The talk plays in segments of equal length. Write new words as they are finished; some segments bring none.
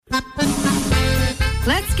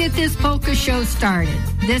Let's get this polka show started.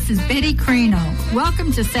 This is Betty Crino.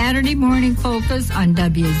 Welcome to Saturday Morning Polkas on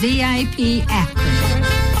WZIP Akron.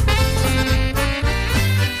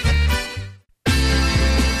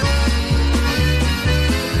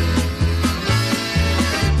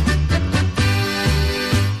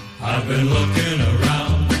 I've been looking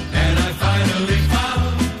around and I finally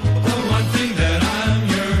found the one thing that I'm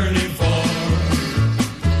yearning for.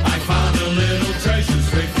 I found a little treasure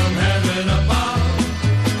straight from heaven above.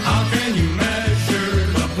 How can you measure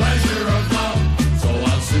the pleasure of love? So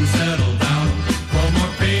I'll soon settle down. No more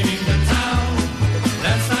painting the town.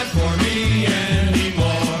 That's not for me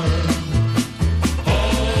anymore.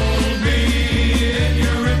 Hold me in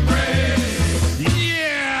your embrace.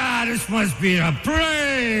 Yeah, this must be a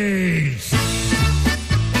place.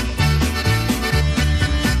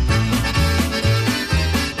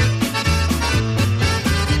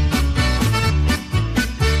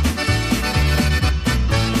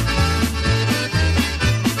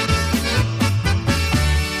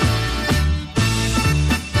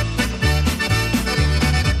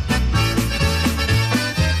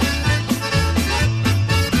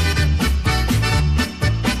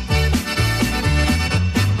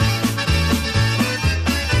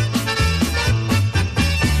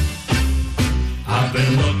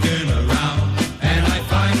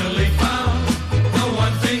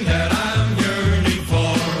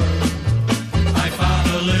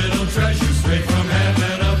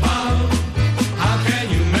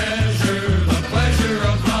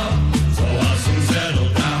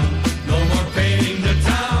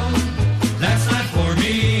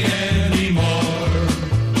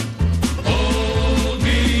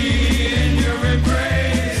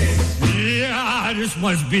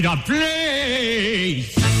 Must be the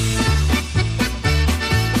place.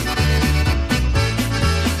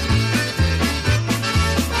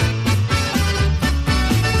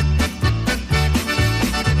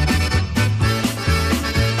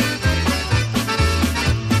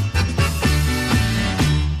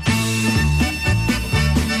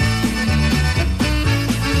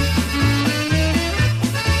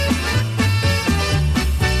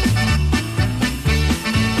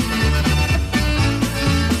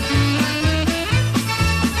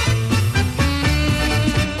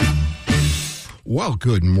 Well,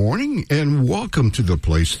 good morning and welcome to the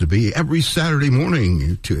place to be every Saturday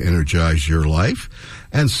morning to energize your life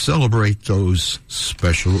and celebrate those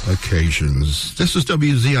special occasions. This is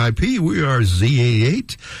WZIP. We are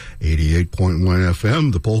Z88, 88.1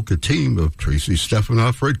 FM. The polka team of Tracy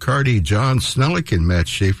Stefanoff, Fred Carty, John Snellick, and Matt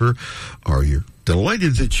Schaefer are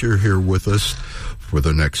delighted that you're here with us for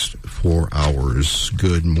the next 4 hours.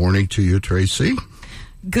 Good morning to you, Tracy.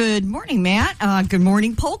 Good morning, Matt. Good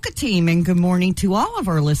morning, Polka Team, and good morning to all of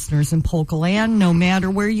our listeners in Polka Land, no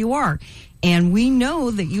matter where you are. And we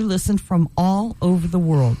know that you listen from all over the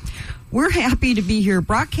world. We're happy to be here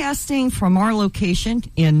broadcasting from our location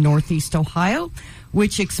in Northeast Ohio,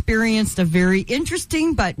 which experienced a very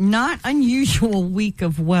interesting but not unusual week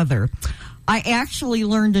of weather. I actually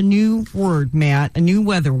learned a new word, Matt, a new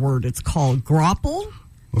weather word. It's called grapple.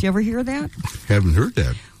 Did you ever hear that? Haven't heard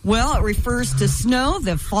that. Well, it refers to snow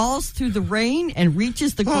that falls through the rain and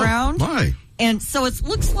reaches the ground. My. And so it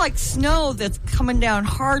looks like snow that's coming down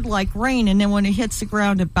hard like rain, and then when it hits the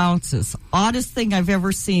ground, it bounces. Oddest thing I've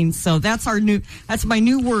ever seen. So that's my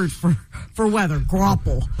new word for weather,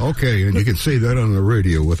 grapple. Okay, and you can say that on the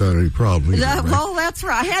radio without any problem. Either, right? Well, that's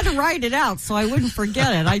right. I had to write it out so I wouldn't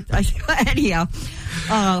forget it. Anyhow.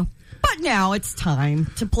 But now it's time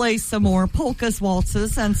to play some more polkas,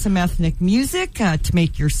 waltzes, and some ethnic music to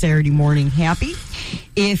make your Saturday morning happy.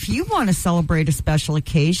 If you want to celebrate a special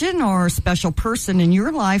occasion or a special person in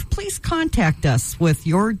your life, please contact us with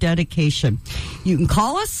your dedication. You can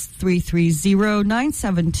call us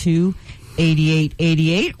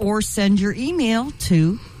 330-972-8888 or send your email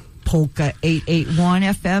to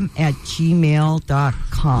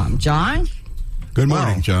polka881fm@gmail.com. John? Good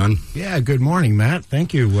morning, John. Yeah, good morning, Matt.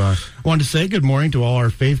 Thank you. I wanted to say good morning to all our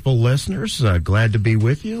faithful listeners. Glad to be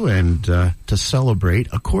with you and to celebrate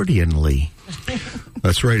accordionly.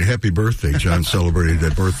 That's right. Happy birthday. John celebrated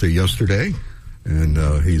that birthday yesterday, and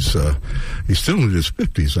he's still in his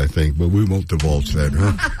 50s, I think, but we won't divulge that,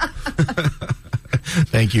 huh?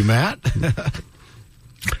 Thank you, Matt.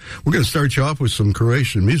 We're going to start you off with some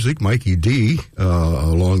Croatian music. Mikey D,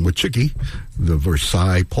 along with Chicky, the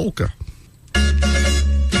Versailles Polka.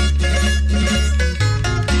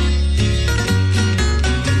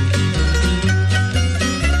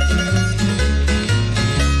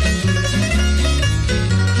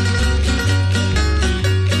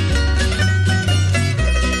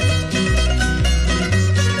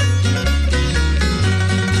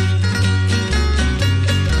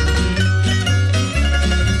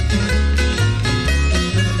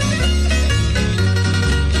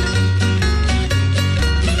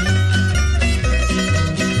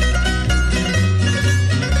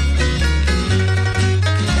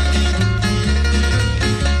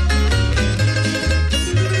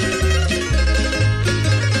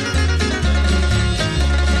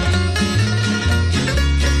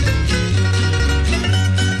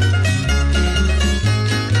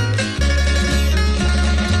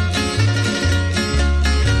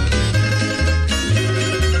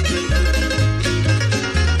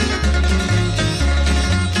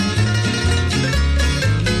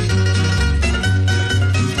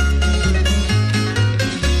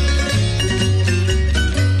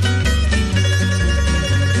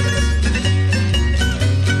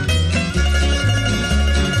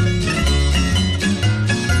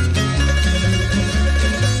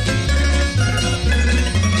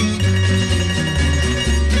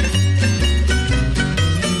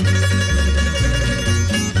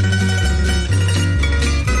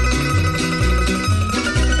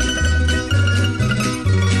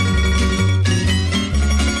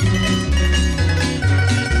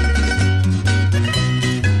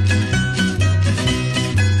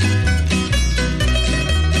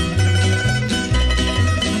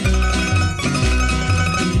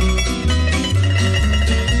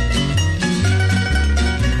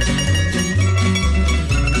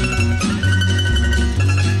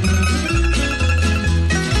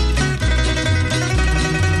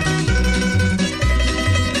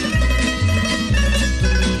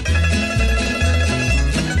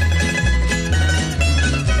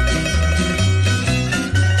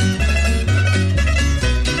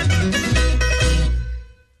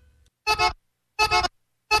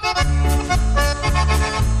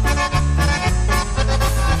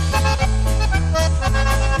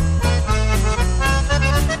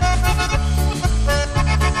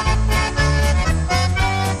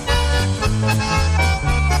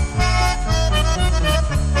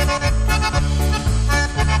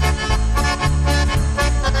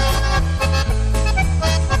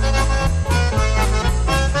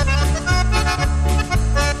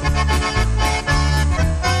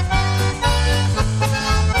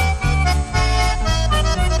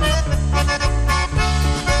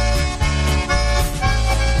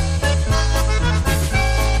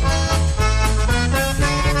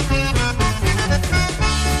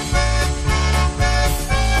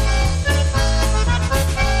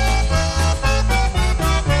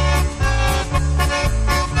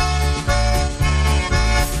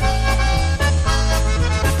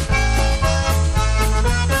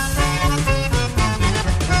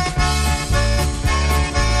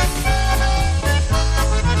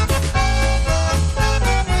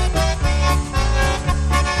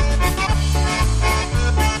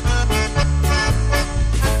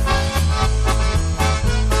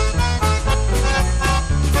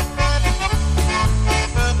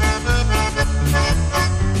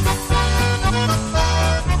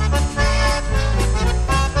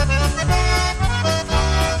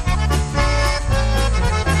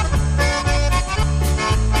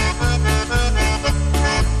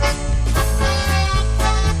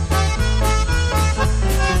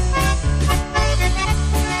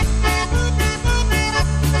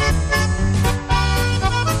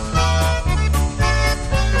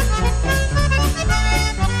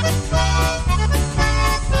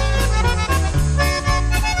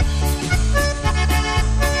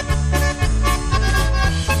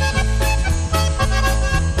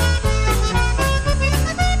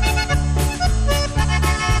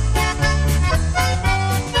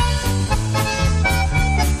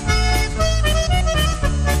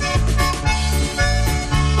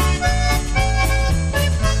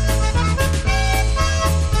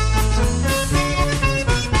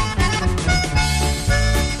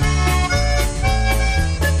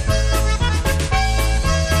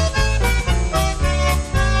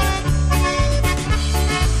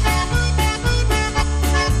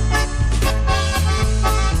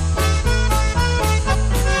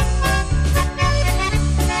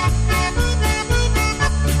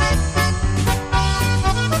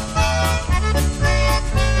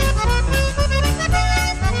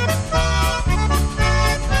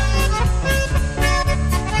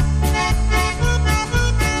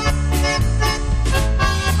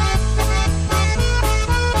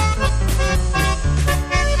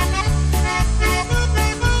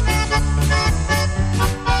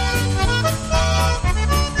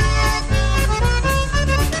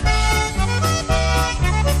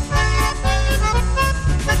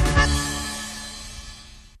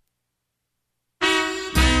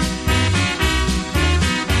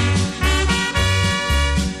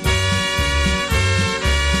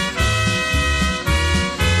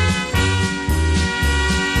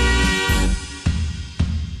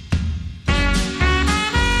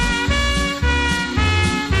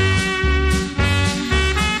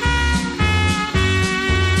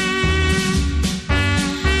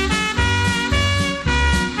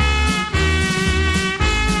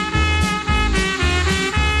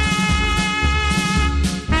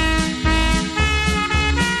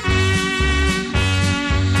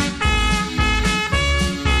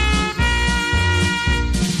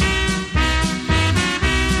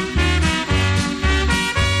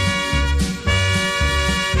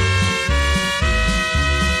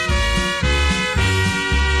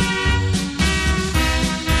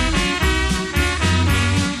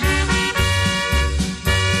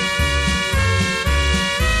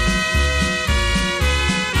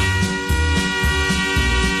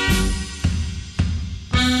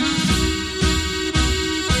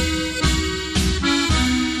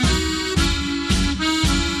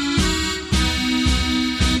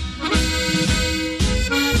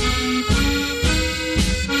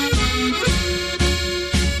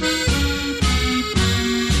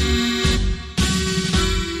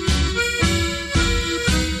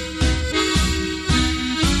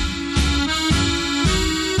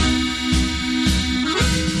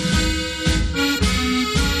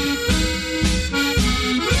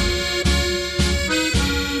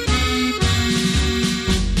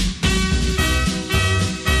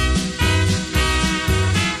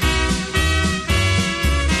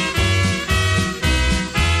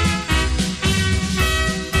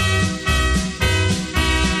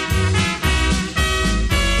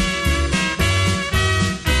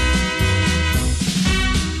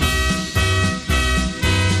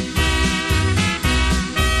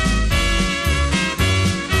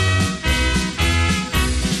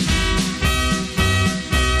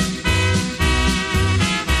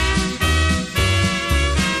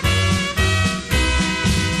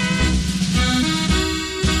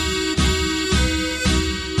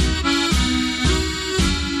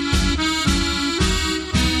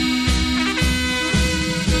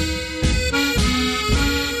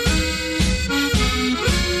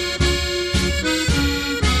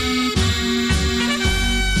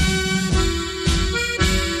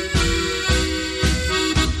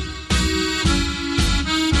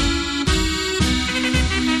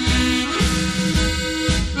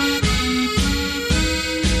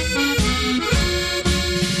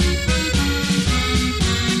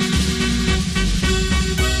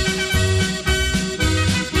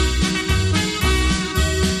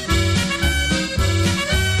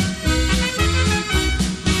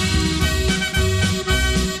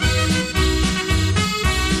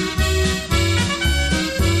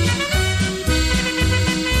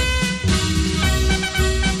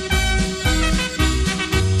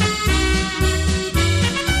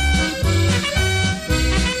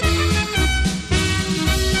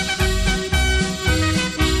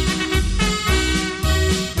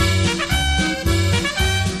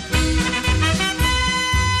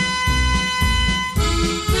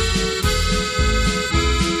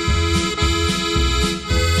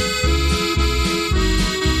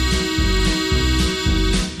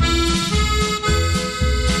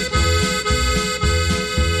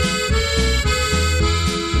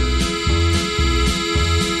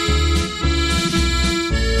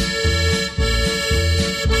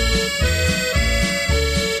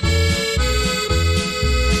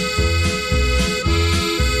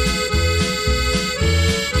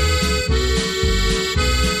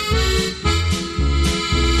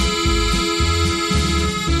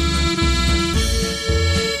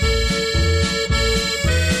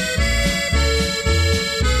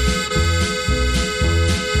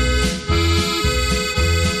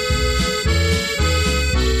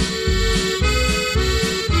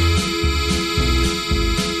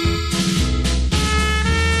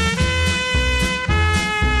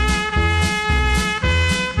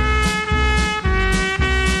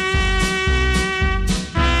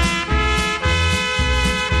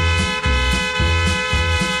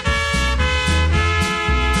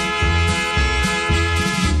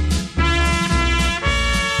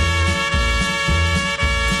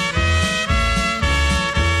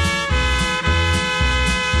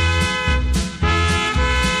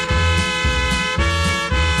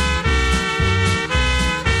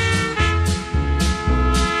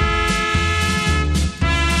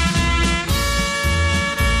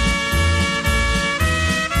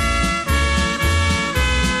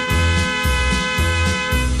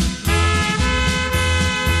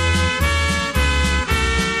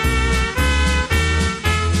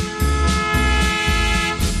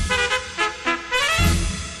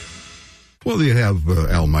 Well, you have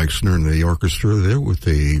Al Meixner and the orchestra there with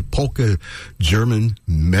the polka German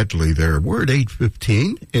medley there. We're at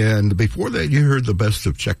 8:15, and before that you heard the best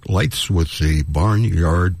of Czech Lights with the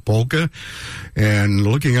Barnyard Polka. And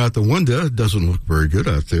looking out the window, it doesn't look very good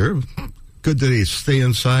out there. Good that you stay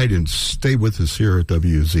inside and stay with us here at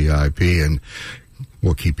WZIP, and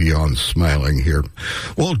we'll keep you on smiling here.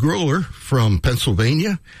 Walt Groller from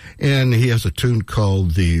Pennsylvania, and he has a tune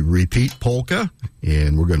called the Repeat Polka,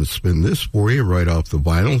 and we're going to spin this for you right off the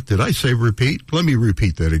vinyl. Did I say repeat? Let me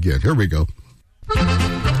repeat that again. Here we go.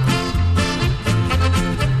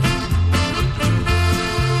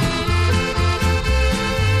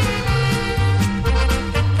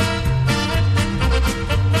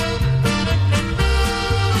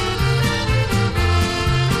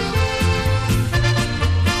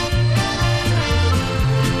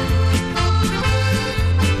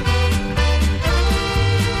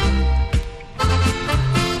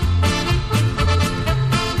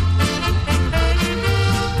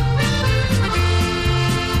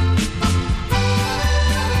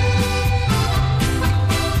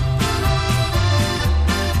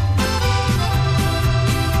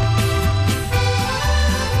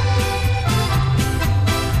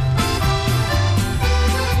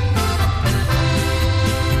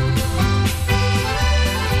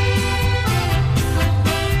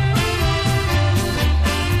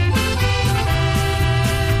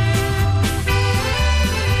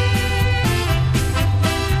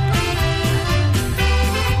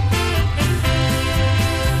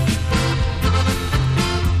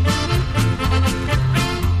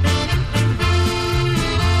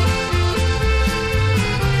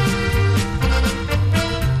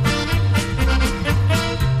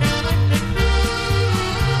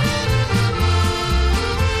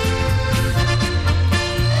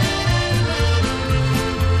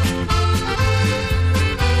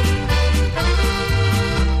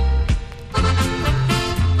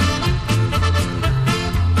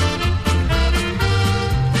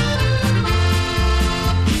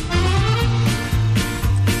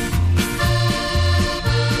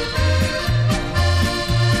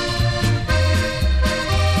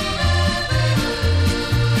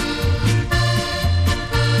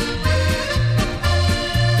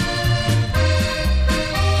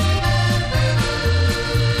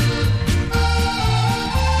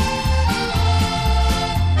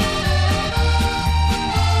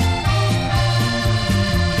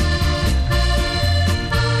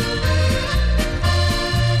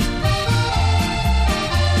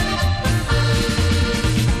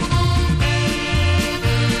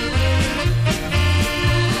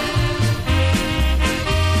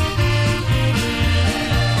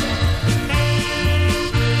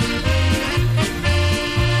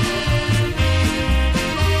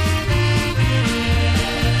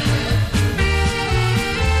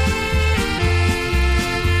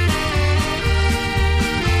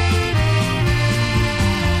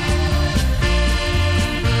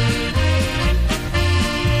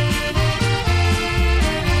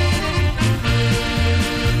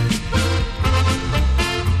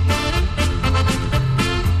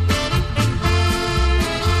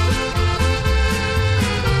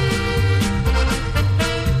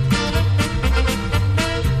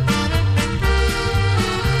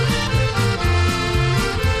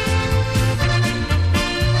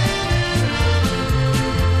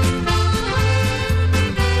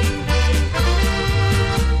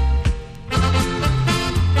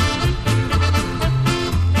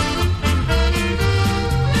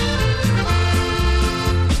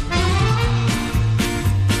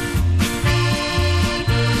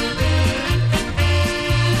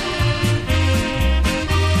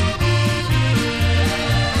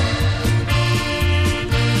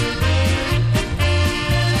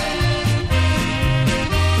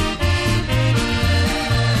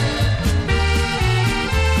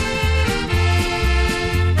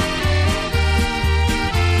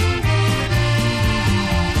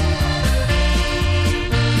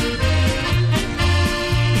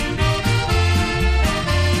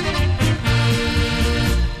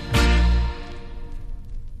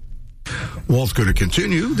 Walt's going to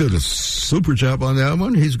continue. Did a super job on that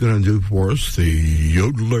one. He's going to do for us the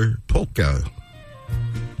Yodeler Polka.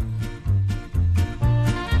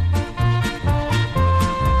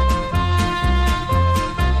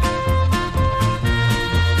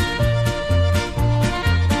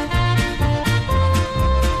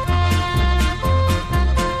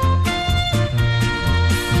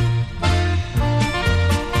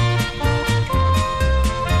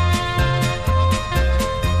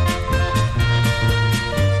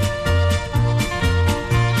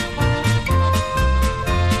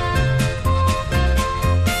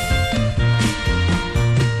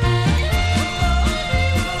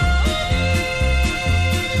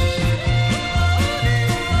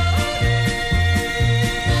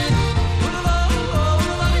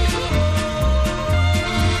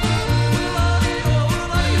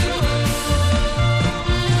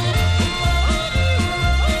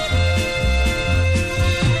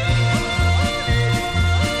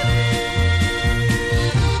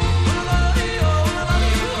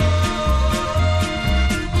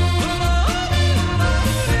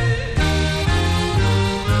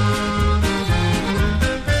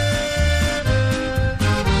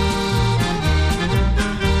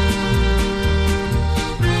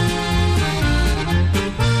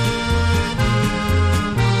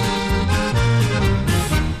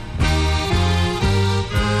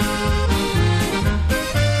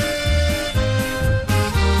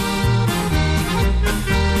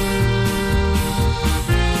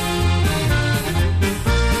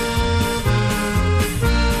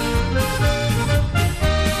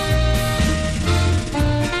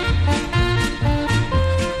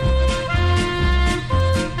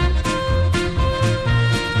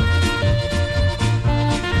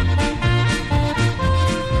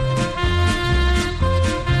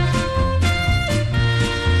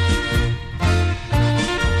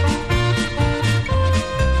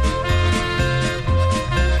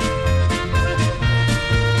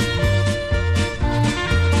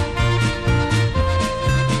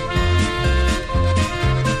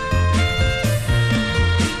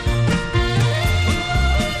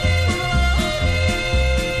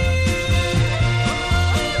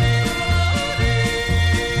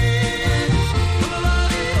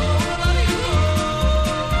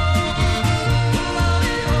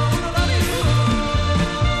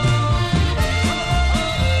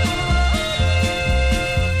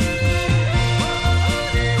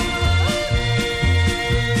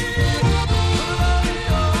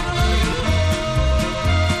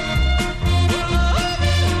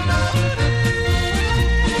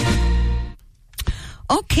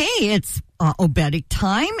 Okay, it's Obedic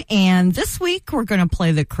time, and this week we're going to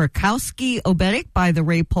play the Krakowski Obedic by the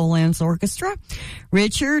Ray Polans Orchestra.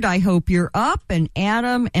 Richard, I hope you're up, and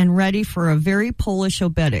Adam, and ready for a very Polish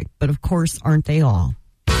Obedic, but of course, aren't they all?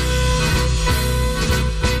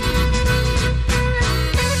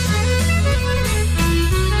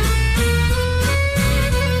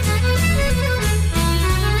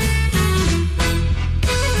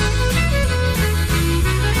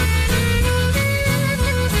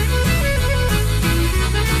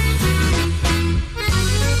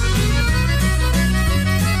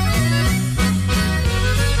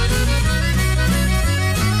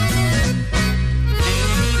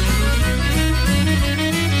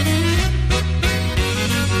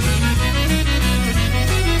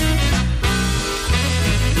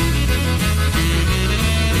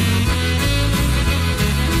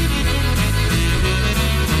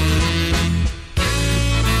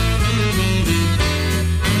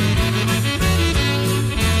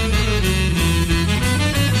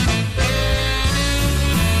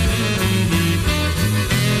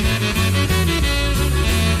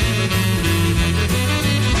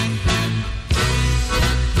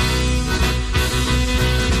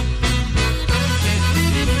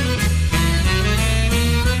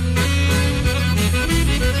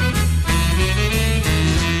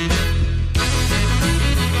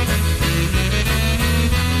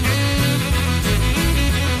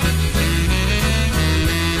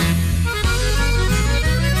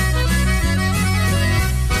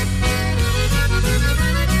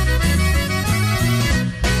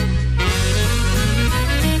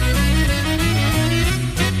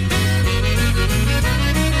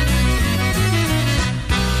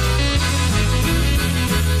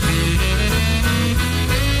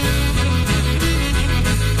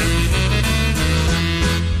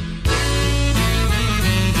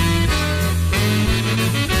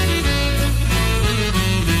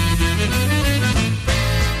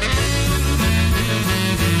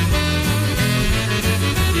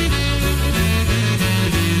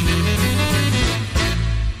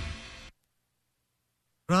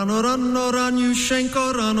 Rano, rano,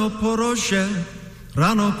 raniuszeńko, rano po rozie,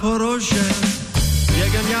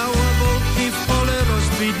 biega miała wolki w pole,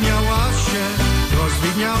 rozwidniała się.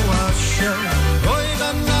 Oj,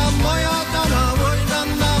 dana moja dana,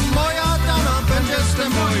 będziesz ty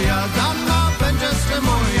moja, dana, będziesz ty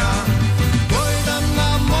moja. Oj,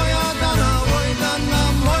 dana moja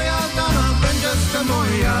dana, będziesz ty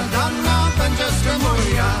moja, dana, będziesz ty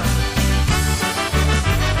moja.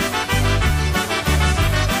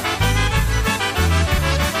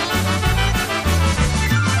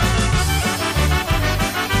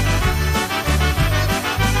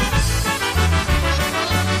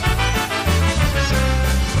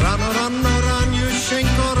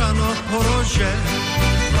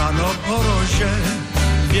 Rano po rozie,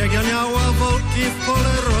 biega miała wolki w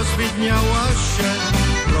pole, rozwidniała się.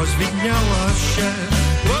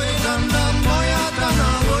 Oj, dana moja dana,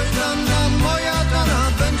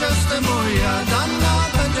 będziesz ty moja, dana,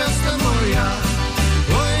 będziesz ty moja.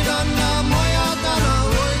 Oj, dana moja dana,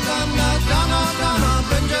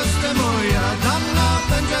 będziesz ty moja, dana,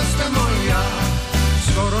 będziesz ty moja.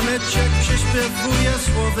 Skoroneczek przyśpiewuje,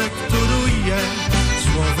 słowek turuje,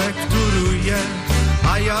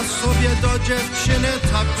 a ja sobie do dziewczyny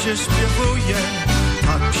tak przyśpiewuję.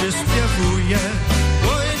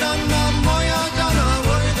 Oj, dana moja dana,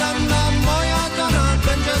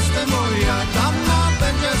 będziesz ty moja, dana,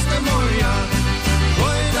 będziesz ty moja.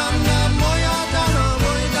 Oj, dana moja dana,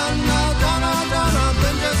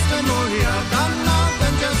 będziesz ty moja, dana,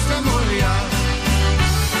 będziesz ty moja.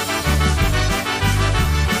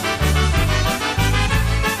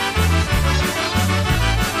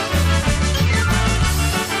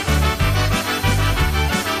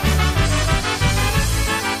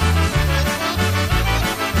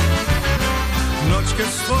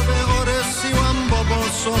 Swoje oresiłam, bo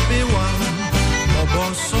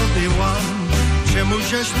sobiłam. Czemu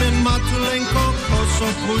żeś mnie matuleńko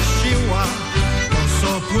posopuściła?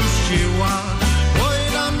 Oj,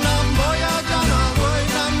 dana moja dana,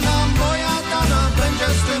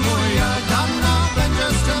 będziesz ty moja, dana,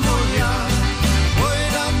 będziesz ty moja. Oj,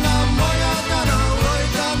 dana moja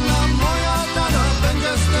dana,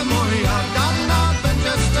 będziesz ty moja, dana,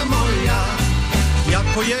 będziesz ty moja. Jak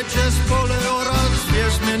pojedziesz pole oraz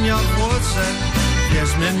wierz mnie w włosek,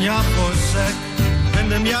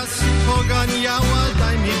 będę miast poganiała,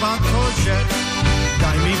 daj mi batozie.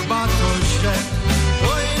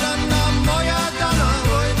 Oj, dana moja dana,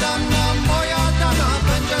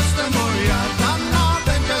 będziesz ty moja, dana,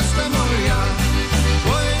 będziesz ty moja.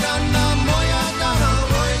 Oj, dana moja dana,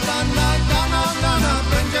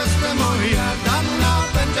 będziesz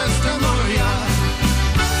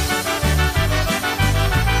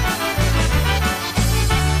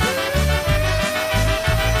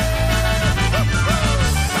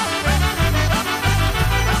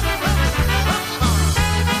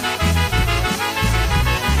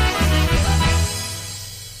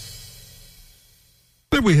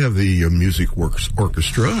Then we have the Music Works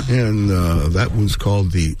Orchestra, and that one's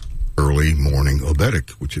called the Early Morning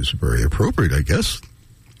Oberek, which is very appropriate, I guess.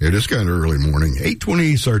 It is kind of early morning.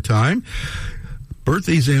 8:20 is our time.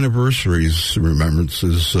 Birthdays, anniversaries,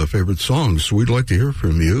 remembrances, favorite songs. We'd like to hear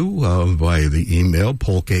from you via the email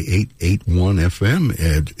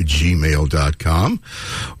polka881fm@gmail.com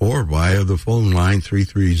or via the phone line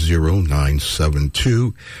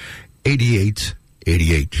 330-972-8888.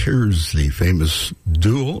 Here's the famous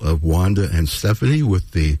duo of Wanda and Stephanie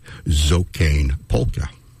with the Zokane Polka.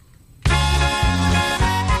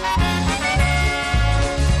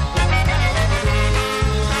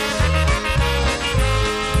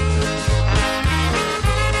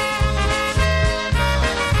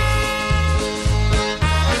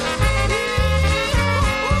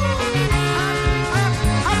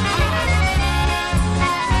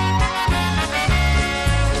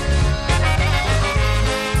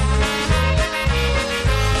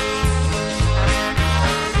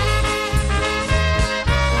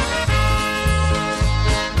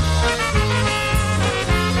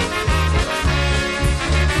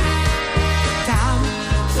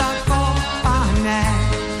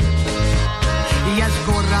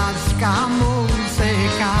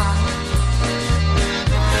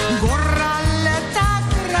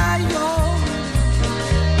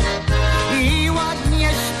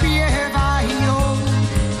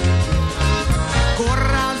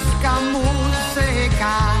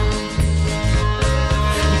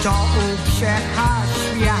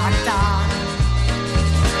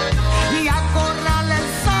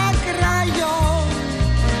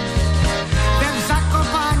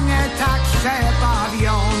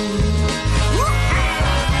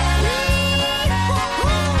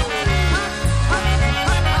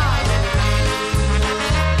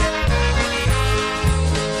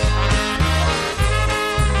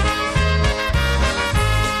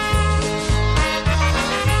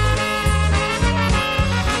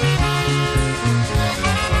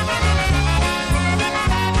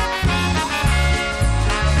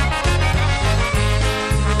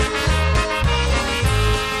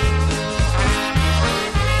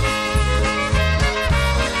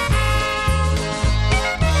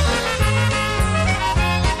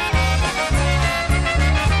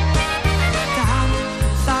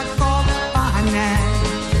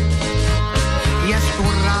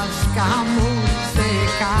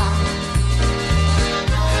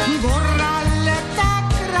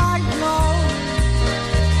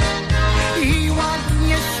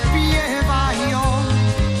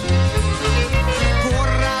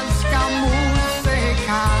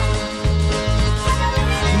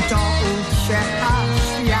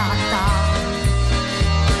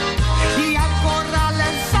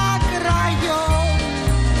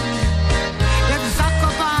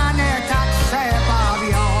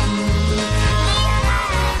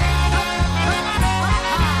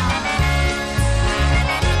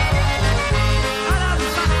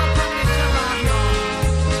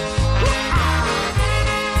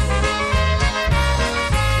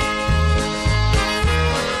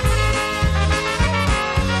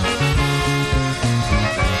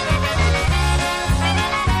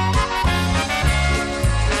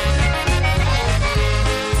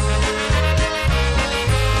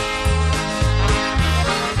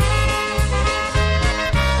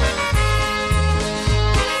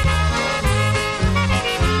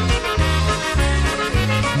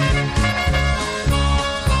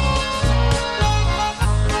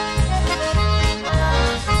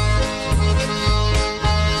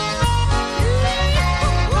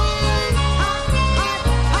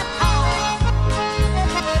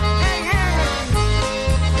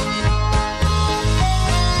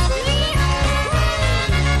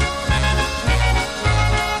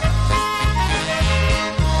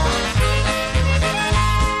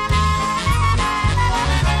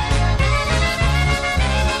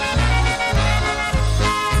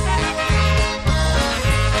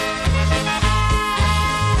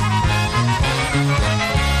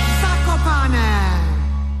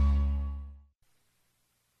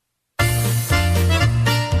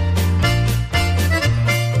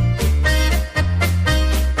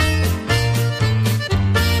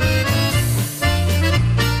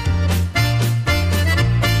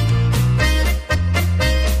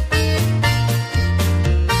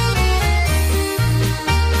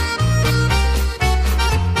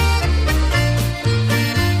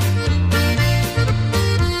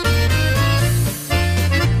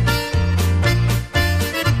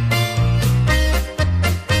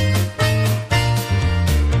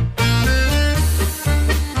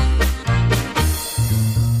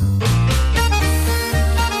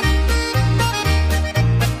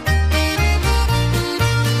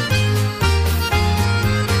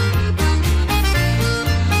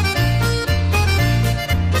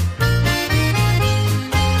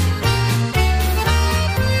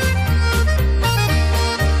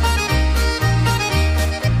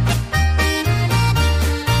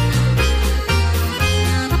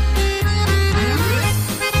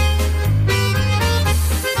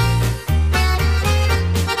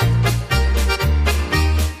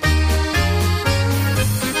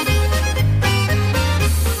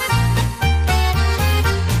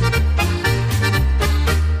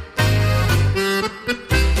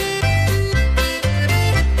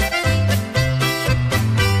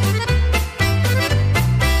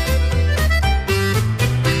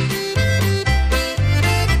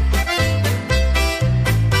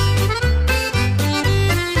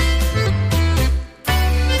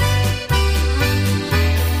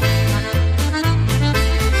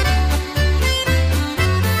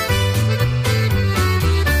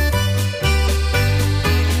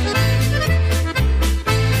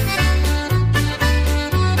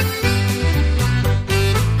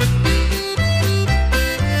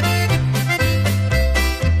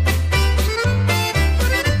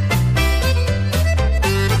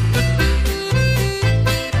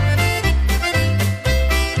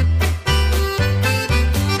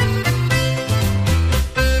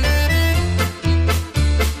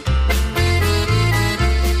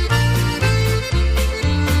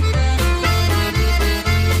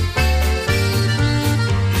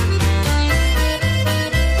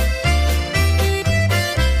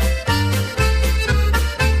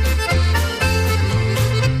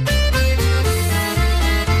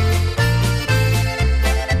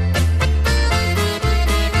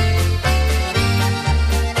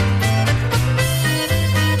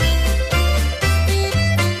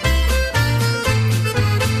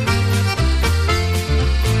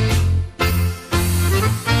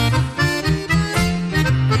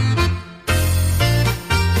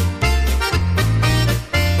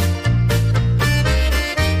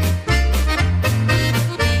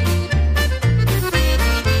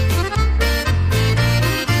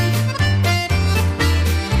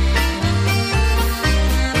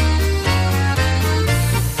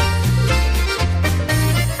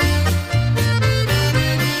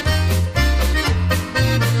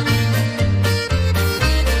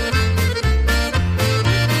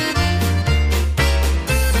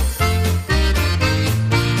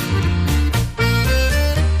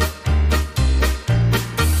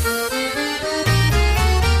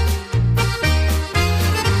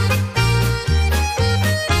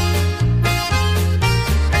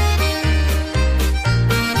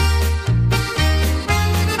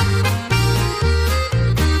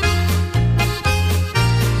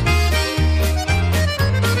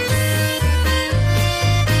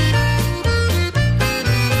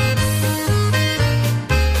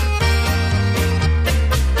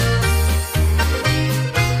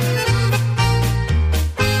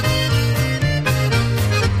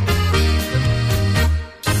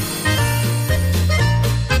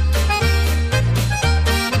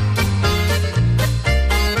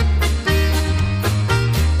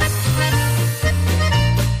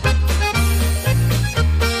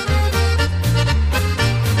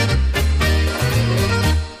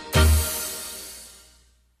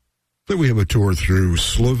 Then we have a tour through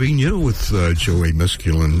Slovenia with Joey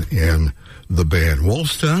Miskulin and the band.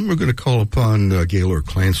 Waltz time, we're going to call upon Gaylor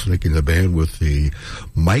Klansnick in the band with the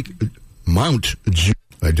Mount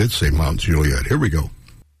Juliet. Here we go.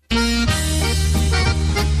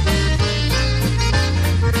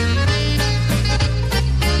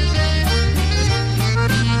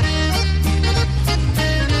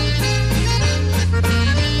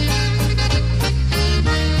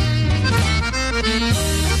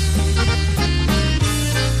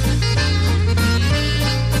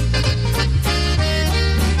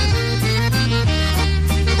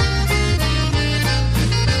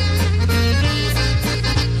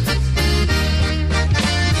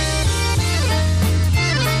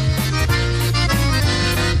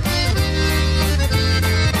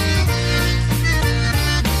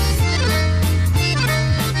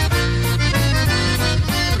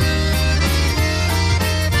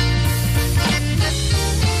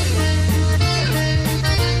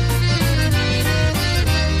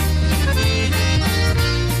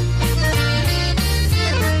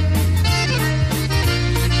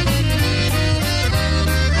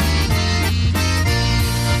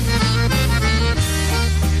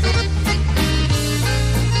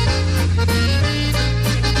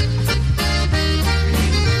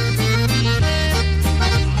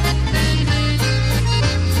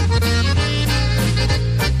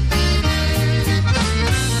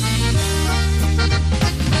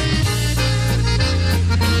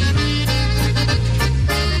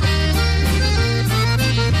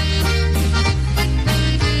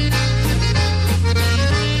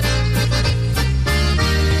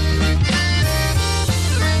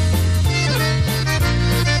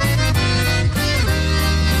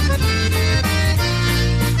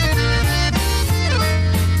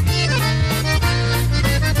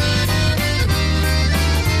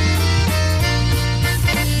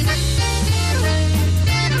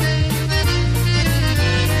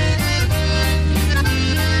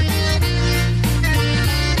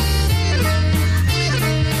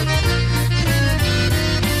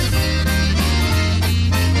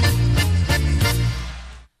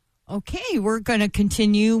 Okay, we're going to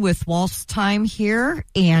continue with Waltz time here,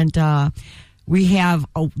 and we have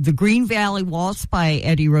the Green Valley Waltz by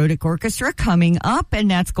Eddie Rodick Orchestra coming up, and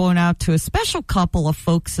that's going out to a special couple of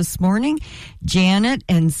folks this morning, Janet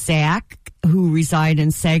and Zach, who reside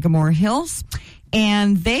in Sagamore Hills,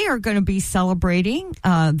 and they are going to be celebrating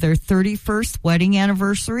their 31st wedding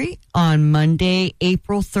anniversary on Monday,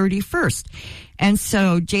 April 31st. And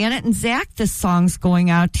so, Janet and Zach, this song's going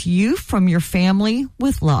out to you from your family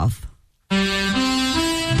with love. I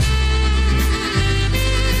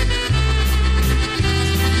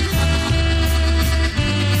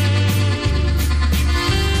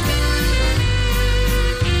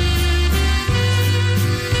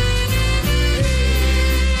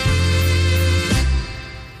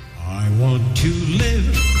want to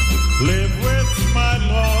live with my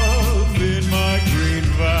love in my Green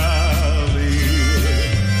Valley.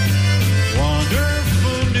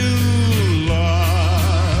 Wonderful new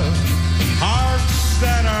love, hearts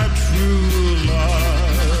that are true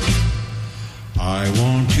love. I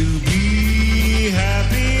want to be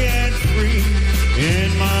happy and free in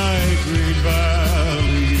my Green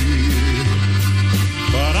Valley.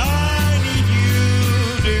 But I need you,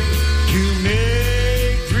 dear, to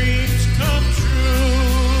make dreams come true.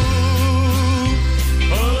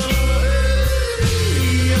 Oh,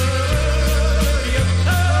 yeah,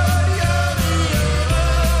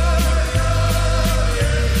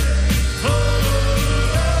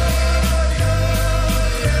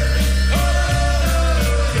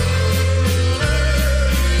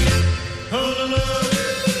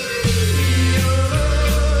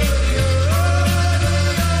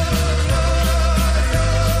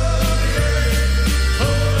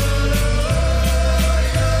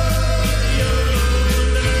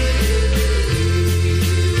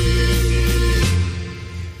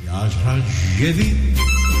 Živí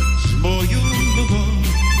s moją lubą,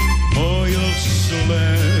 moją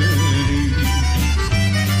soleni,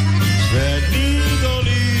 srední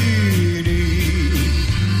doliny,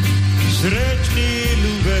 srední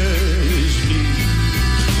lubežný.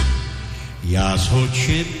 Já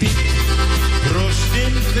zhočím být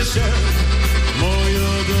prostým vesel,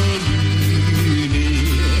 mojo doliny.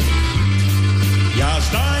 Já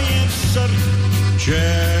znajem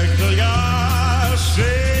srdček, já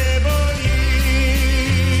se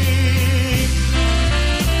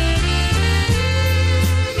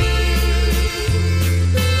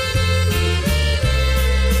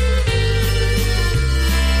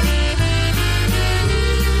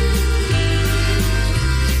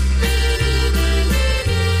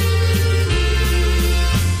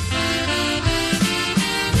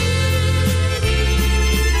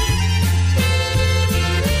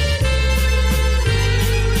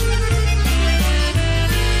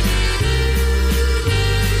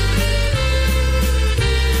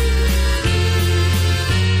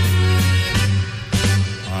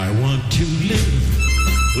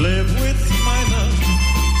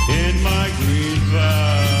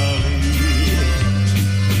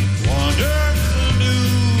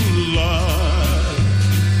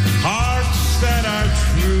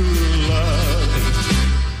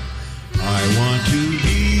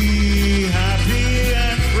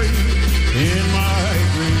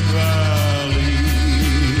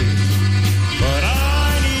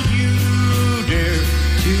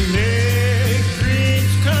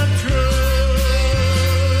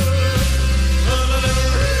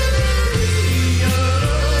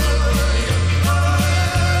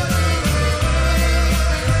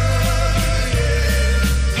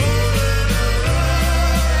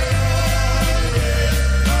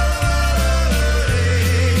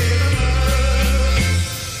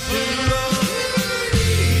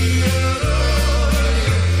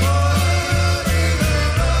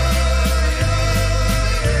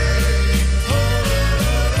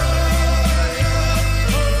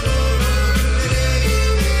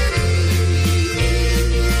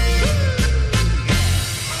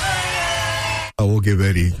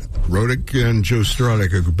Slick and Joe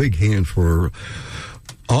Stradek, a big hand for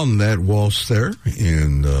On That Waltz there,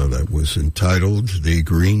 and that was entitled The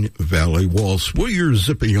Green Valley Waltz. Well, you're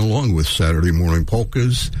zipping along with Saturday Morning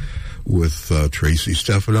Polkas with Tracy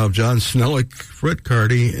Stefanov, John Snellick, Fred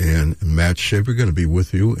Carty, and Matt Shaver. Going to be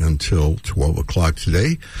with you until 12 o'clock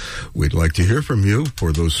today. We'd like to hear from you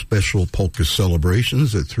for those special polka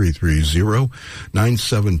celebrations at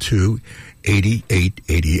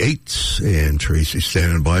 330-972-8888. And Tracy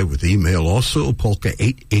standing by with email also,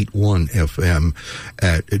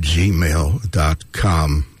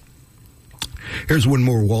 polka881fm@gmail.com. Here's one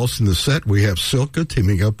more waltz in the set. We have Silka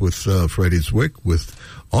teaming up with Freddie Zwick with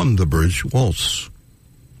On the Bridge Waltz.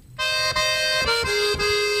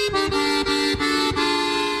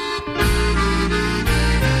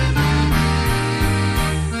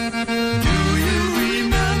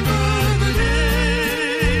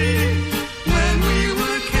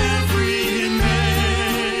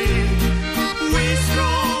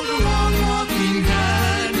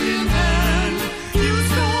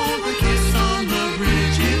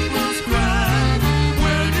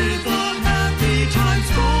 Times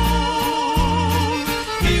go.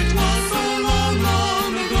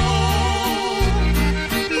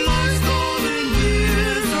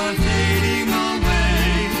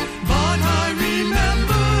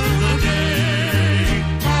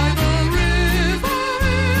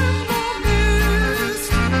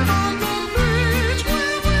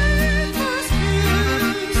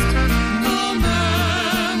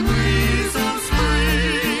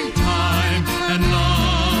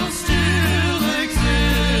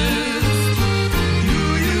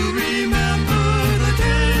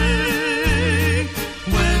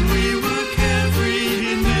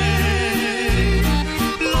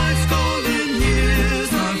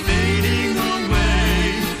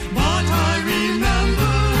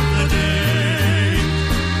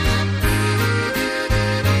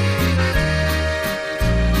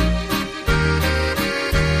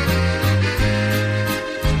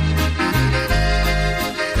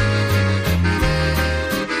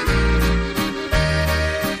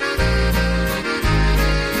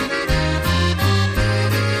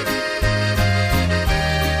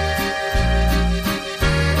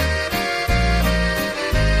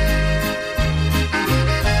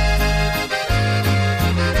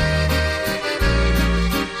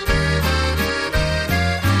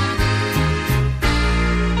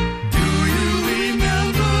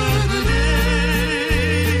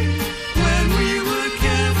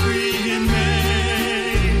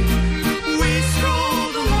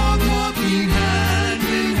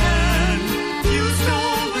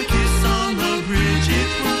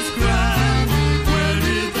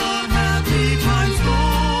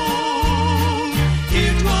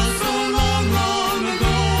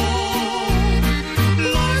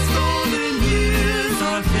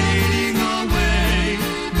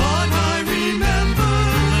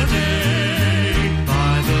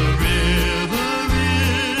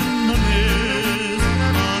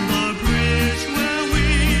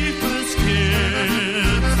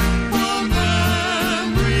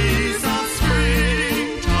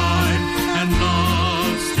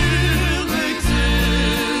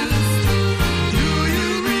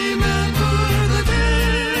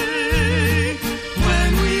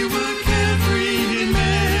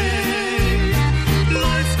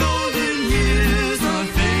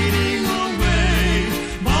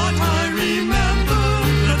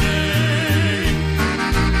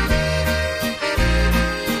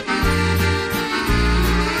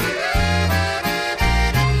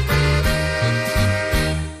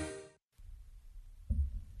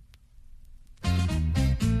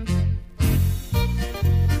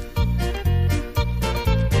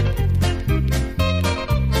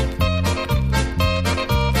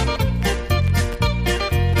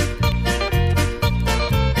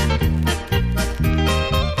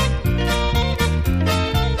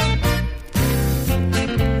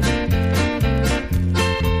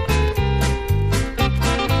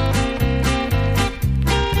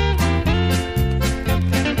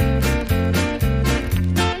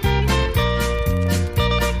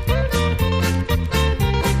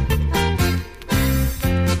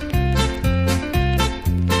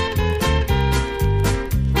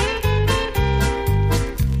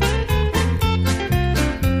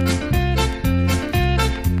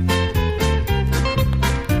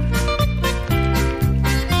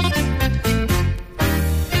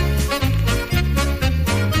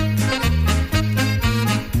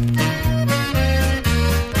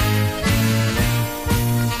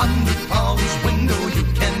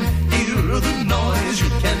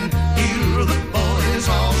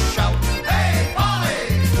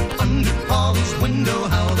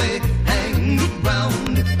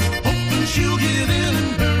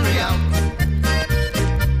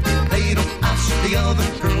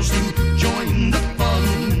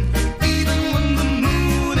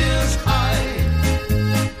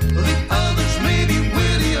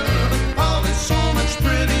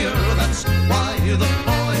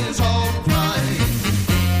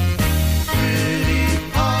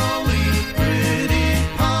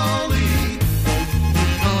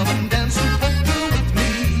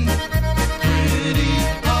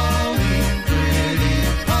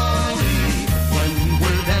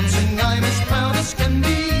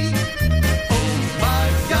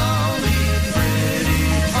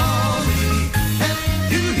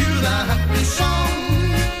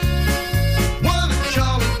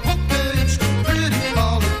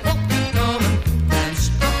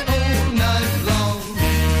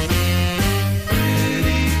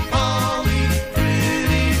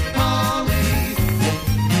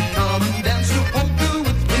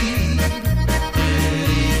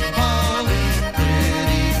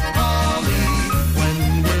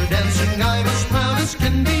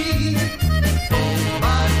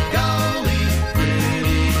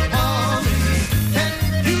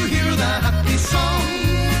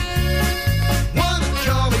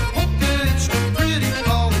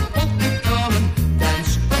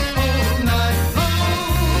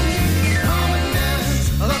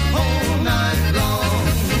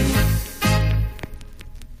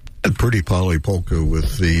 Pretty Polly Polka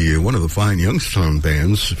with one of the fine Youngstown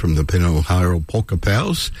bands from the Penn, Ohio Polka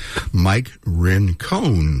Pals, Mike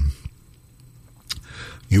Rincon.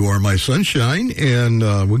 You Are My Sunshine, and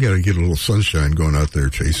we got to get a little sunshine going out there,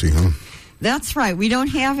 Tracy, huh? That's right. We don't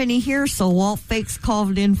have any here, so Walt Fakes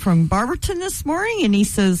called in from Barberton this morning, and he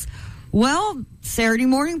says, well, Saturday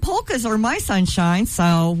morning polkas are my sunshine,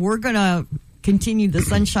 so we're going to continue the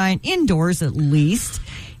sunshine indoors at least.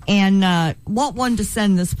 And Walt wanted to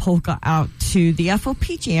send this polka out to the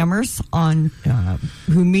FOP Jammers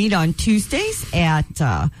who meet on Tuesdays at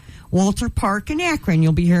Walter Park in Akron.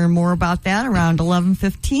 You'll be hearing more about that around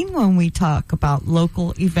 11:15 when we talk about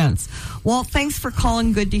local events. Walt, thanks for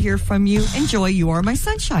calling. Good to hear from you. Enjoy You Are My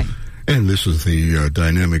Sunshine. And this is the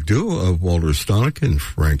dynamic duo of Walter Stonick and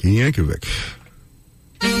Frankie Yankovic.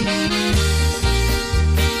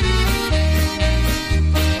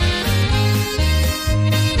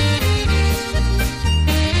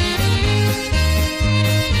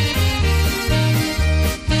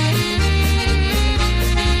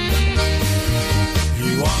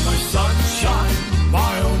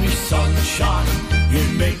 You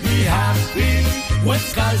make me happy when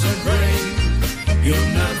skies are gray.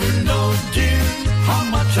 You'll never know, dear, how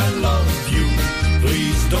much I love you.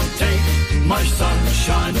 Please don't take my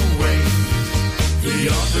sunshine away. The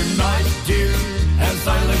other night, dear, as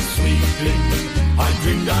I lay sleeping, I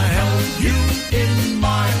dreamed I held you in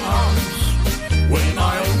my arms. When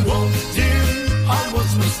I awoke, dear, I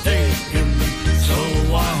was mistaken. So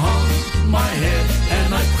I hung my head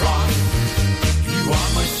and I cried. You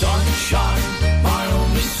are my sunshine, my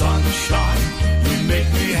only sunshine. You make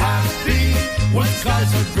me happy when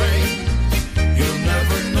skies are gray. You'll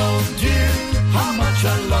never know, dear, how much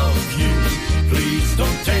I love you. Please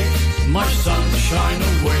don't take my sunshine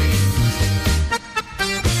away.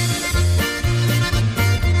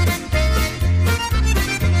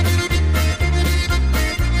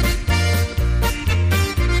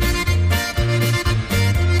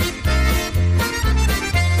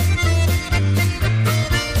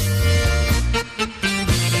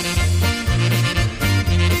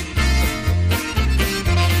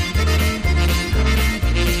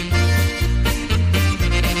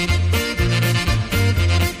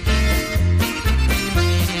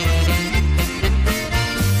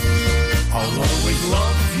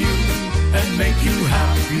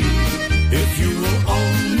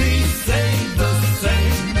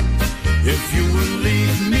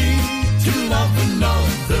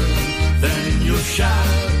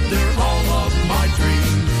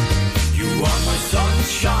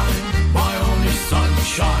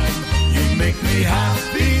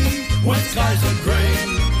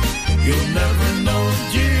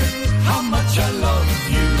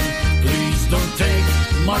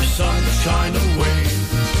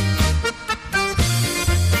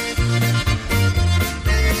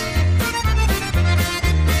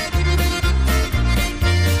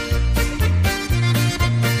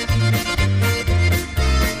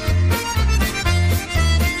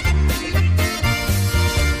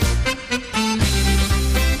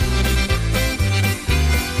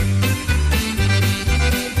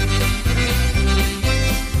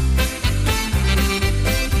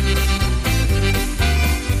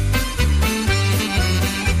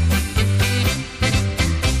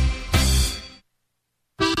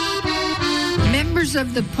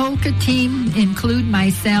 Of the polka team include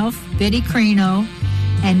myself, Betty Crino,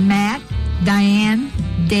 and Matt, Diane,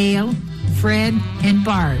 Dale, Fred, and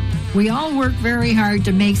Barb. We all work very hard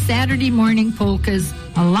to make Saturday morning polkas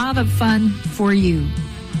a lot of fun for you.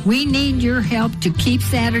 We need your help to keep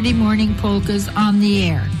Saturday morning polkas on the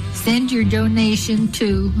air. Send your donation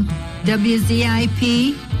to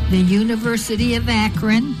WZIP, the University of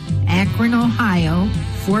Akron, Akron, Ohio,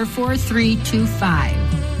 44325.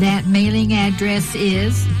 That mailing address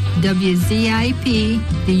is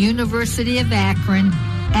WZIP, the University of Akron,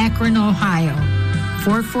 Akron, Ohio,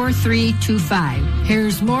 44325.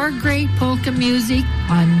 Here's more great polka music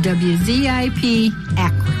on WZIP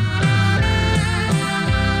Akron.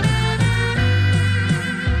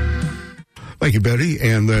 Thank you, Betty.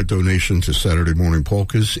 And that donation to Saturday Morning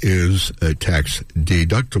Polkas is tax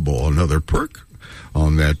deductible. Another perk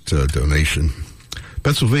on that donation.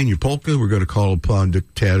 Pennsylvania Polka, we're going to call upon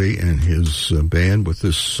Dick Taddy and his band with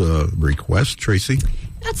this request. Tracy?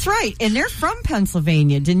 That's right. And they're from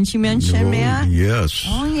Pennsylvania, didn't you mention, Matt? Yes.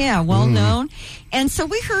 Oh, yeah, well known. And so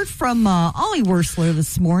we heard from Ollie Wursler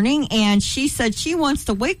this morning, and she said she wants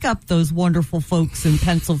to wake up those wonderful folks in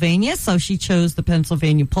Pennsylvania, so she chose the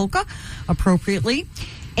Pennsylvania polka appropriately.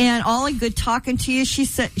 And Ollie, good talking to you. She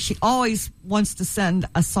said she always wants to send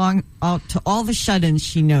a song out to all the shut-ins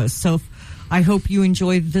she knows. So I hope you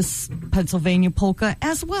enjoyed this Pennsylvania polka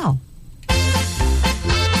as well.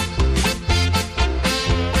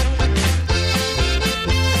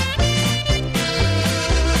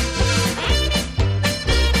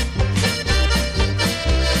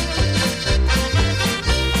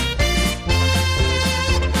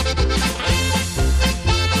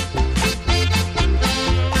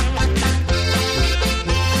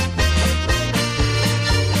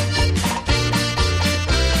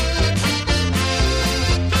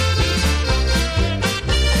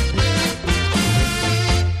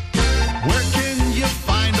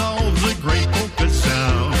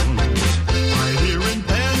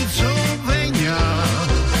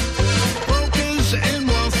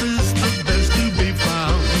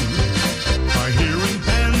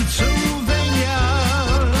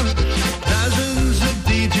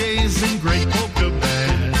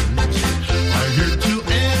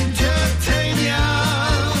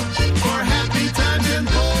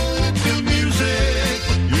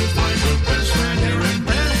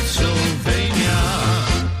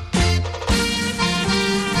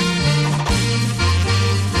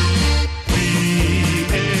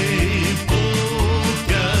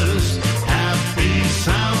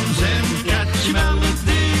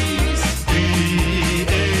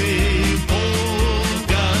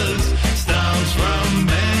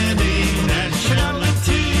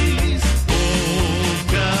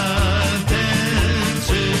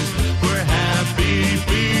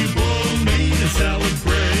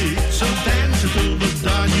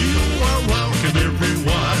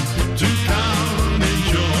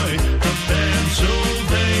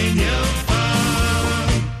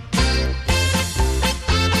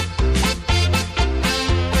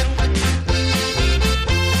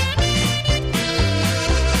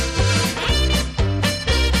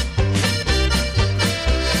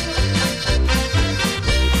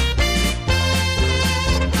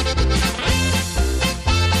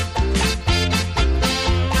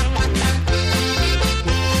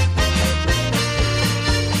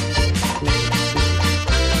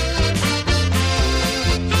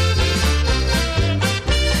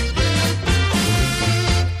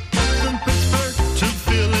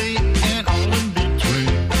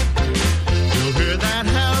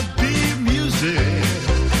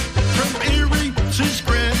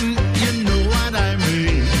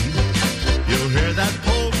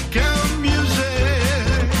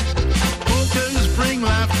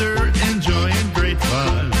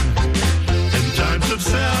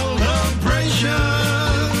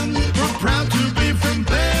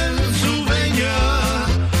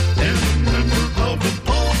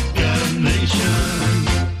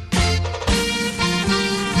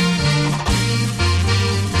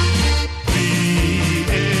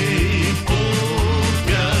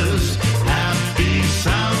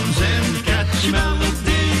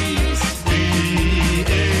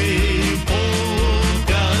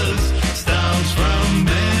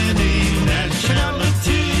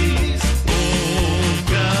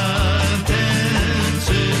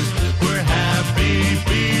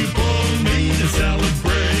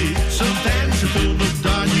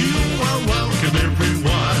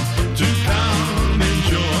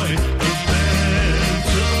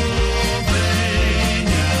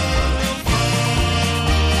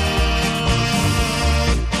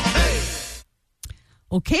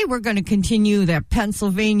 Okay, we're going to continue that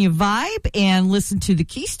Pennsylvania vibe and listen to the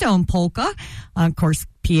Keystone Polka. Of course,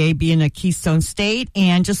 PA being a Keystone state.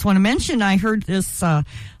 And just want to mention, I heard this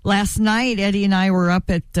last night. Eddie and I were up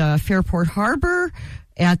at Fairport Harbor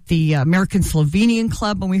at the American Slovenian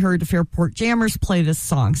Club, and we heard the Fairport Jammers play this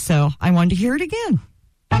song. So I wanted to hear it again.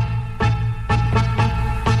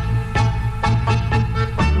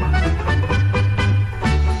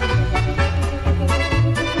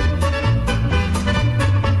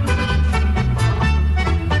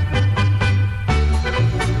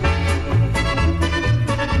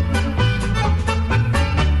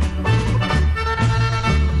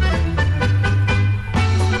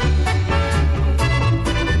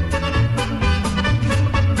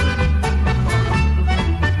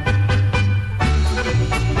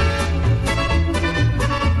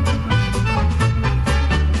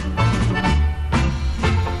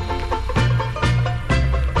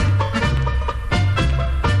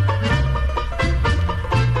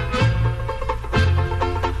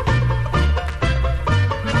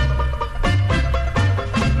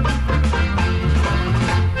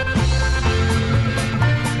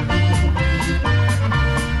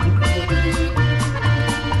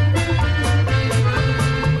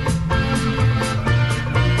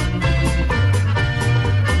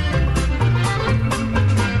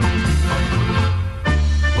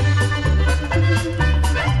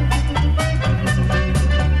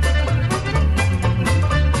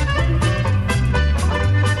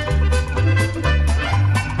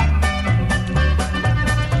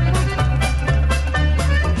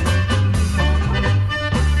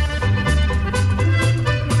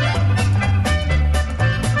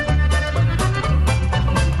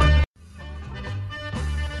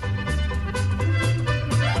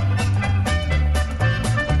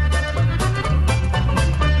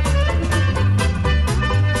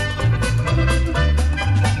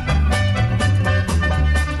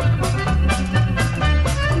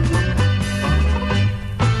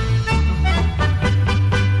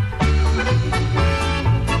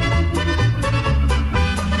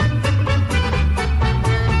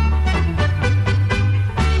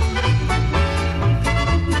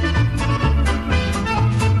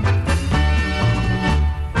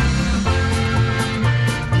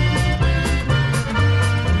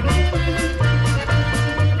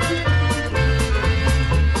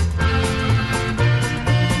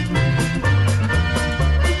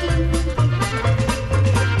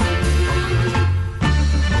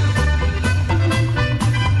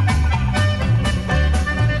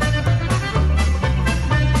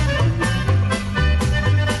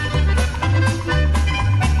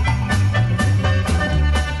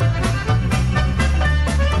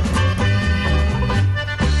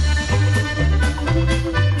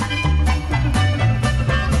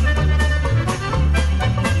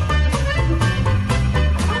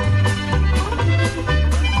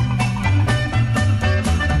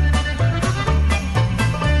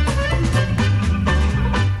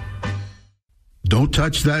 Don't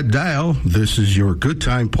touch that dial. This is your Good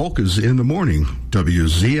Time Polkas in the Morning,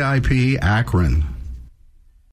 WZIP Akron.